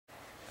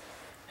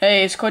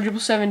Hey, it's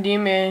Quadruple7D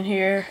Man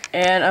here,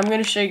 and I'm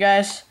going to show you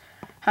guys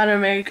how to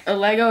make a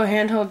Lego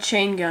handheld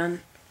chain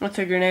gun with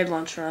a grenade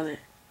launcher on it.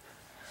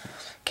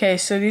 Okay,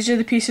 so these are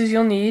the pieces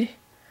you'll need.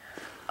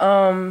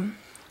 You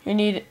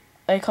need,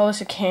 I call this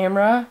a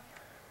camera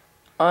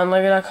on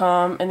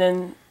Lego.com, and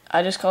then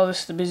I just call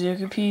this the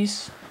bazooka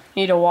piece.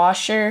 You need a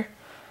washer,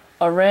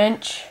 a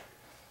wrench,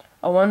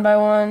 a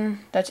 1x1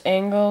 that's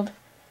angled,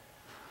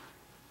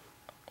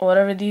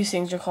 whatever these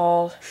things are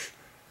called,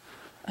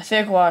 a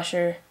thick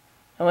washer,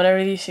 and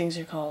whatever these things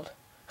are called.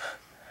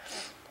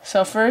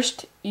 So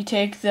first, you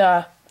take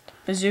the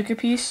bazooka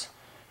piece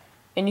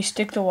and you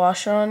stick the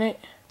washer on it,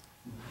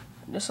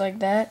 just like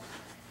that.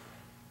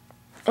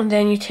 And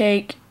then you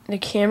take the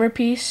camera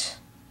piece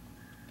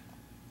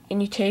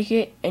and you take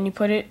it and you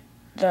put it,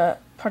 the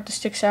part that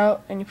sticks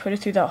out, and you put it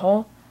through that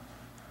hole.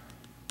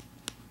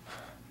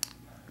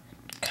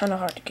 Kind of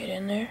hard to get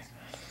in there.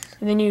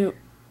 And then you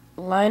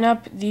line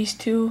up these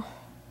two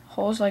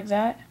holes like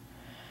that.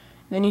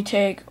 Then you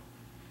take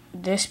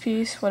this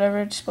piece,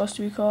 whatever it's supposed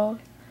to be called,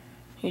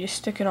 you just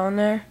stick it on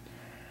there.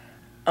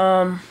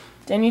 Then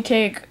you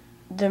take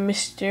the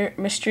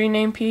mystery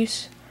name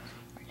piece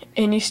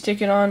and you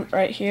stick it on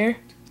right here.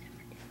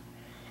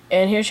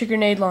 And here's your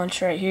grenade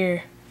launch right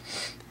here.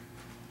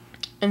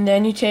 And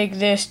then you take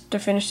this to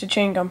finish the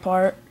chain gun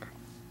part.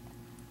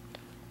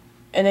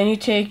 And then you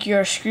take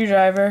your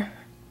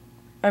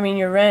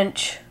your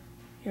wrench,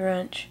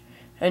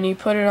 and you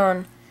put it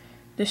on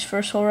this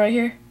first hole right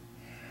here.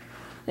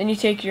 Then you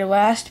take your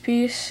last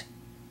piece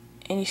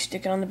and you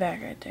stick it on the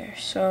back right there.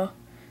 So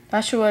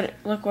that's what it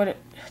looks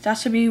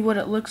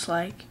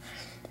like.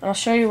 And I'll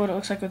show you what it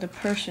looks like with a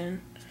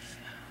person.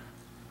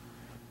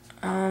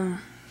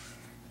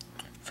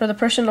 For the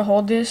person to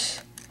hold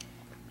this,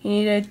 you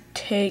need to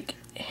take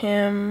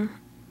him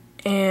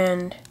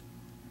and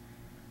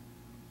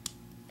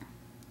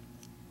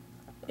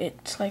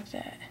it's like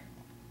that.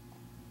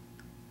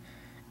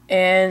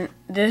 And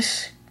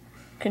this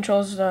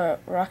controls the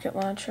rocket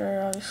launcher,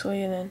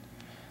 obviously, and then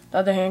the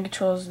other hand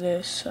controls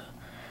this. So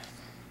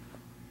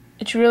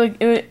it's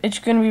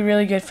going to be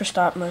really good for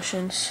stop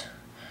motions.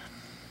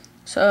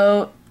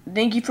 So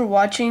thank you for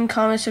watching.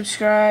 Comment,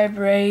 subscribe,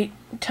 rate.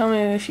 Tell me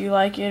if you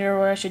like it or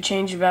what I should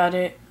change about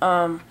it.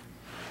 I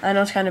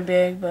know it's kind of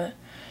big, but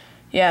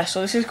yeah.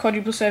 So this is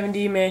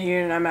Quadruple7D Man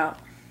here, and I'm out.